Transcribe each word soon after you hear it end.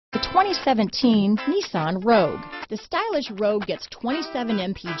2017 Nissan Rogue. The stylish Rogue gets 27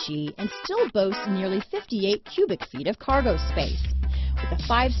 mpg and still boasts nearly 58 cubic feet of cargo space. With a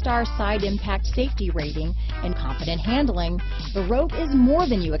 5-star side impact safety rating and confident handling, the Rogue is more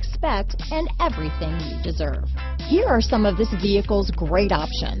than you expect and everything you deserve. Here are some of this vehicle's great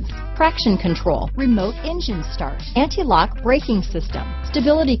options: traction control, remote engine start, anti-lock braking system,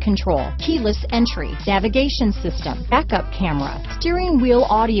 stability control, keyless entry, navigation system, backup camera, steering wheel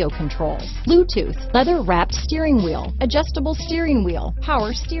audio controls, Bluetooth, leather-wrapped steering wheel, adjustable steering wheel,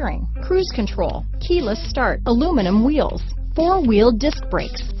 power steering, cruise control, keyless start, aluminum wheels, 4-wheel disc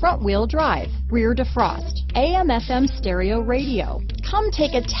brakes, front-wheel drive, rear defrost, AM/FM stereo radio. Come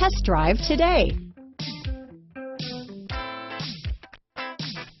take a test drive today.